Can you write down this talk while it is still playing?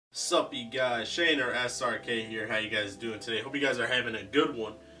Sup you guys, Shayne or SRK here. How you guys doing today? Hope you guys are having a good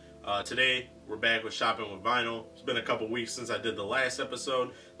one. Today we're back with shopping with vinyl. It's been a couple weeks since I did the last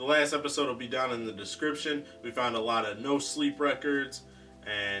episode. The last episode will be down in the description. We found a lot of no sleep records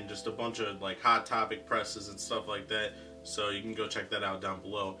and just a bunch of like hot topic presses and stuff like that. So you can go check that out down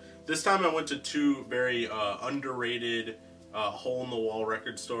below. This time I went to two very underrated hole-in-the-wall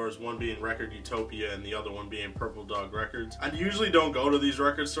record stores, one being Record Utopia and the other one being Purple Dog Records. I usually don't go to these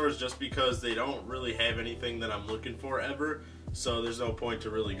record stores just because they don't really have anything that I'm looking for ever, so there's no point to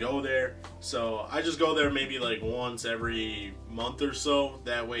really go there. So I just go there maybe like once every month or so,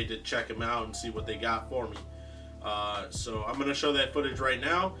 that way to check them out and see what they got for me. So I'm going to show that footage right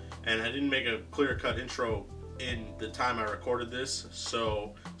now, and I didn't make a clear-cut intro in the time I recorded this,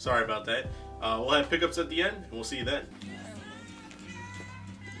 so sorry about that. We'll have pickups at the end, and we'll see you then.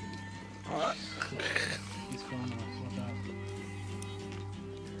 He's going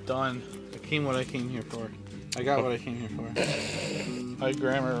done. I came what I came here for. I got what I came here for. I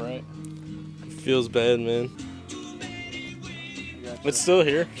grammar right. Feels bad, man. It's still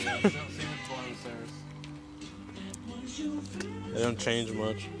here. They don't change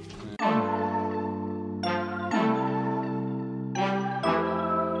much.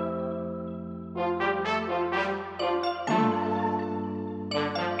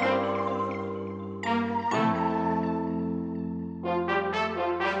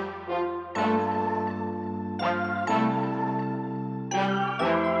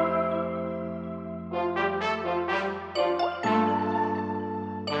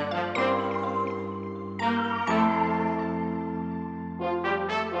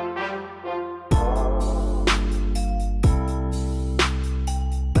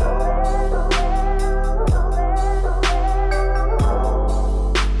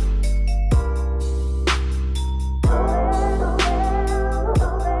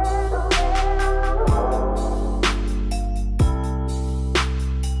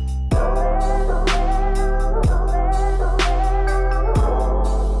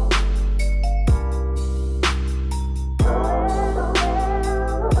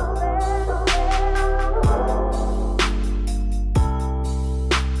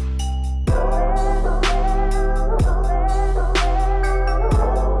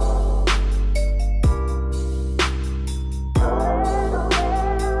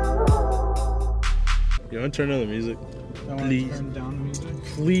 You want to turn on the music? Please. Turn down the music.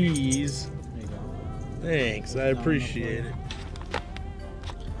 Please. There you go. Thanks, I appreciate it.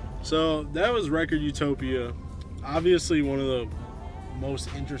 So that was Record Utopia. Obviously one of the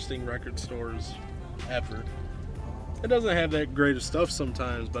most interesting record stores ever. It doesn't have that great of stuff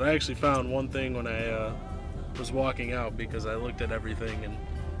sometimes, but I actually found one thing when I was walking out because I looked at everything and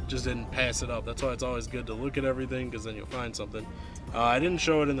just didn't pass it up. That's why it's always good to look at everything, because then you'll find something. I didn't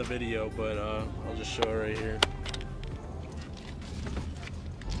show it in the video, but I'll just show it right here.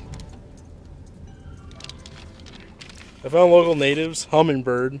 I found Local Natives,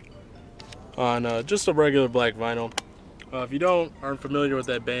 Hummingbird, on just a regular black vinyl. If you aren't familiar with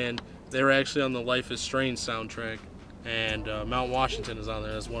that band, they were actually on the Life is Strange soundtrack, and Mount Washington is on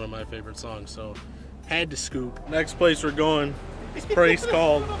there. That's one of my favorite songs, so had to scoop. Next place we're going, this place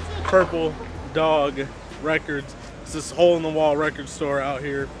called Purple Dog Records. It's this hole-in-the-wall record store out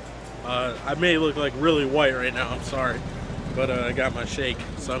here. I may look like really white right now, I'm sorry, but I got my shake,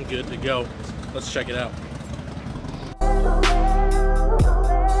 so I'm good to go. Let's check it out.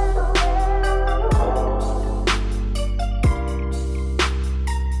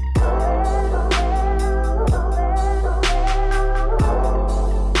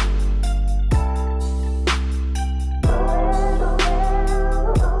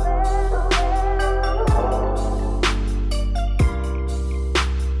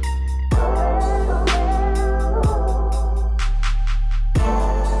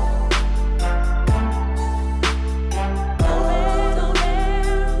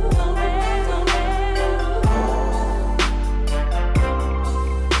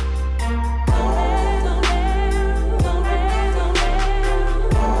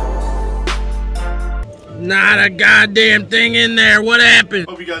 Not a goddamn thing in there. What happened?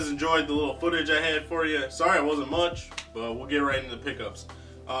 Hope you guys enjoyed the little footage I had for you. Sorry it wasn't much, but we'll get right into the pickups.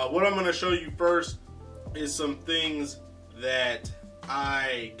 What I'm going to show you first is some things that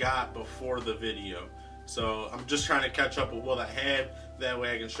I got before the video. So I'm just trying to catch up with what I had. That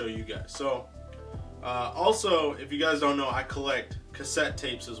way I can show you guys. So also, if you guys don't know, I collect cassette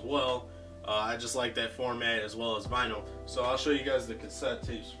tapes as well. I just like that format as well as vinyl. So I'll show you guys the cassette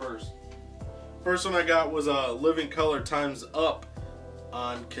tapes first. First one I got was Living Color Time's Up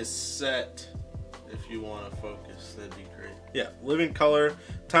on cassette. If you want to focus, that'd be great. Yeah, Living Color,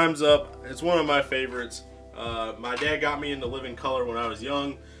 Time's Up. It's one of my favorites. My dad got me into Living Color when I was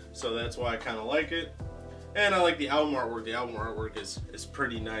young, so that's why I kind of like it. And I like the album artwork. The album artwork is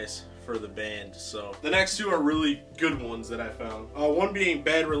pretty nice for the band. So the next two are really good ones that I found. One being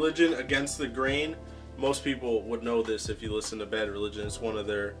Bad Religion, Against the Grain. Most people would know this if you listen to Bad Religion. It's one of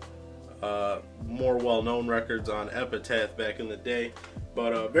their more well-known records on Epitaph back in the day.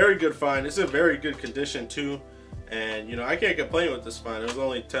 But very good find. It's in very good condition too. And you know, I can't complain with this find. It was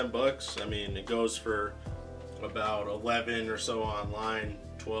only 10 bucks. I mean, it goes for about 11 or so online,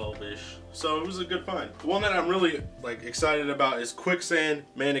 12-ish. So it was a good find. The one that I'm really excited about is Quicksand,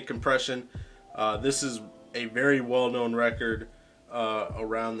 Manic Compression. This is a very well-known record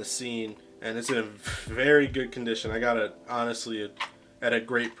around the scene, and it's in very good condition. I got it honestly at a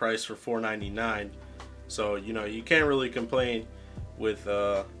great price for $4.99. So you know, you can't really complain with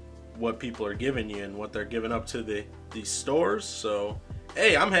what people are giving you and what they're giving up to these stores. So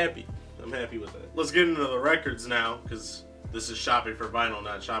hey, I'm happy. I'm happy with it. Let's get into the records now, because this is shopping for vinyl,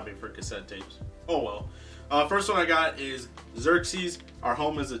 not shopping for cassette tapes. Oh well. First one I got is Xerxes, Our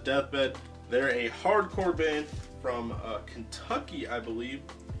Home is a Deathbed. They're a hardcore band from Kentucky, I believe.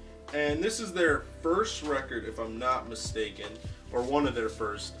 And this is their first record, if I'm not mistaken, or one of their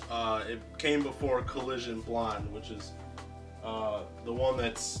first. It came before Collision Blonde, which is the one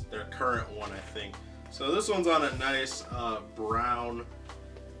that's their current one, I think. So this one's on a nice brown.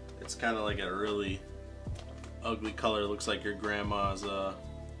 It's kind of like a really ugly color. It looks like your grandma's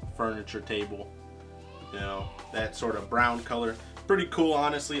furniture table. You know, that sort of brown color. Pretty cool,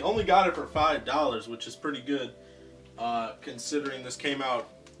 honestly. Only got it for $5, which is pretty good, considering this came out,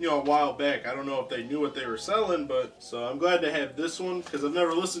 you know, a while back. I don't know if they knew what they were selling, but so I'm glad to have this one because I've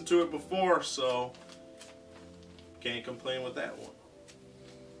never listened to it before, so can't complain with that one.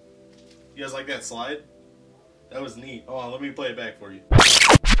 You guys like that slide? That was neat. Hold on, let me play it back for you.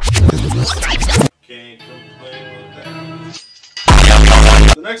 Can't complain with that.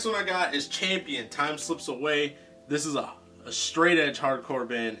 The next one I got is Champion, Time Slips Away. This is a straight edge hardcore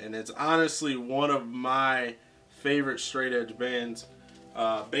band, and it's honestly one of my favorite straight edge bands.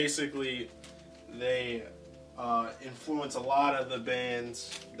 Basically, they influence a lot of the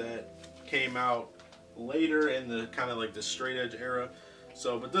bands that came out later in the kind of like the straight edge era.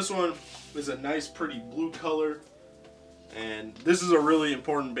 So, but this one is a nice, pretty blue color, and this is a really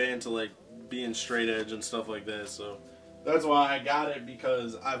important band to like being straight edge and stuff like that. So that's why I got it,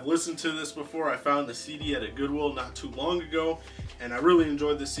 because I've listened to this before. I found the CD at a Goodwill not too long ago, and I really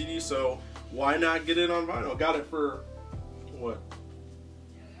enjoyed the CD. So why not get it on vinyl? Got it for what?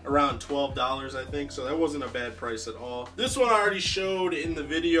 Around $12, I think, so that wasn't a bad price at all. This one I already showed in the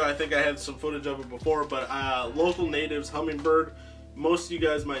video. I think I had some footage of it before, but Local Natives, Hummingbird. Most of you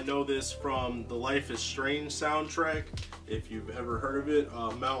guys might know this from the Life is Strange soundtrack, if you've ever heard of it.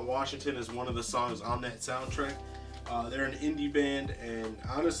 Mount Washington is one of the songs on that soundtrack. They're an indie band, and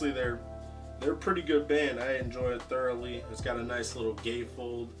honestly, they're a pretty good band. I enjoy it thoroughly. It's got a nice little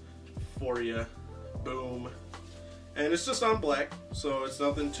gatefold for you. Boom. And it's just on black, so it's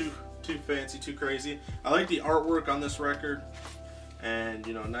nothing too fancy, too crazy. I like the artwork on this record, and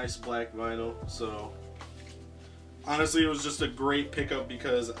you know, nice black vinyl. So honestly, it was just a great pickup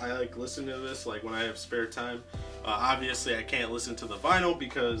because I like listening to this like when I have spare time. Obviously, I can't listen to the vinyl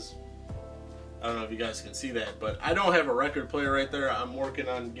because I don't know if you guys can see that, but I don't have a record player right there. I'm working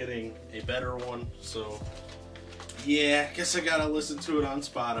on getting a better one, so yeah, I guess I gotta listen to it on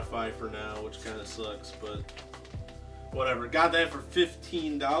Spotify for now, which kind of sucks, but whatever. Got that for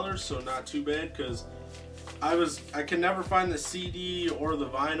 $15, so not too bad, because I can never find the CD or the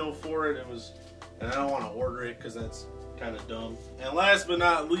vinyl for it. And I don't want to order it because that's kind of dumb. And last but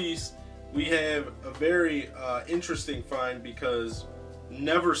not least, we have a very interesting find, because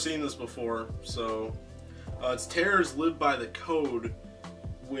never seen this before. So it's Terrors Live by the Code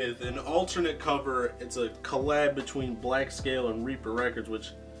with an alternate cover. It's a collab between Black Scale and Reaper Records,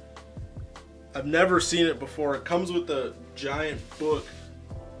 which I've never seen it before. It comes with a giant book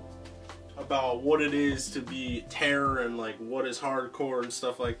about what it is to be terror and like what is hardcore and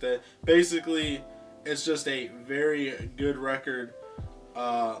stuff like that. Basically, it's just a very good record,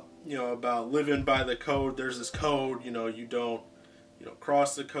 you know, about living by the code. There's this code, you know, you don't, you know,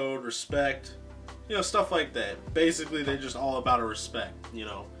 cross the code, respect, you know, stuff like that. Basically, they're just all about a respect, you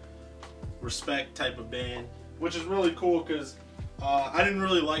know, respect type of band, which is really cool because I didn't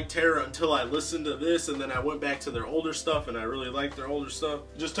really like Terror until I listened to this, and then I went back to their older stuff, and I really liked their older stuff.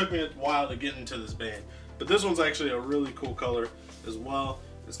 It just took me a while to get into this band. But this one's actually a really cool color as well.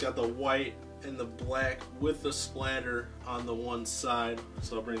 It's got the white and the black with the splatter on the one side.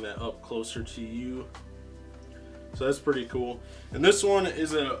 So I'll bring that up closer to you. So that's pretty cool. And this one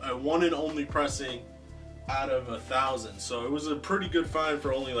is a one and only pressing out of 1,000. So it was a pretty good find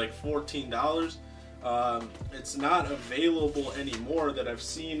for only like $14. It's not available anymore that I've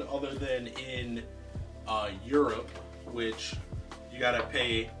seen other than in Europe, which you gotta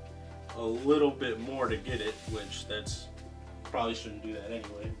pay a little bit more to get it, which that's probably shouldn't do that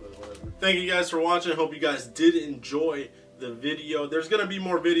anyway, but whatever. Thank you guys for watching. Hope you guys did enjoy the video. There's gonna be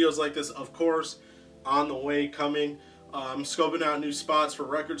more videos like this, of course, on the way coming. I'm scoping out new spots for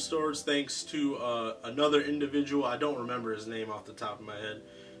record stores thanks to another individual. I don't remember his name off the top of my head,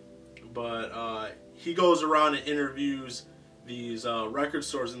 but he goes around and interviews these record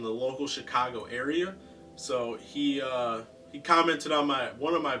stores in the local Chicago area. So he commented on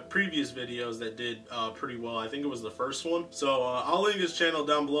one of my previous videos that did pretty well. I think it was the first one. So I'll link his channel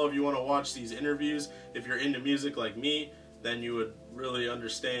down below if you want to watch these interviews. If you're into music like me, then you would really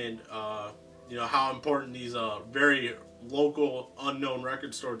understand you know, how important these very local, unknown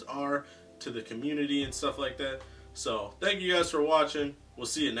record stores are to the community and stuff like that. So thank you guys for watching. We'll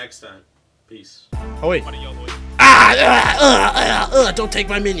see you next time. Peace. Oh wait. Don't take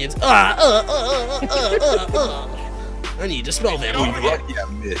my minions. I need to spell that. Oh, yeah, I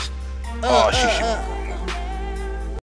missed. Oh, shit.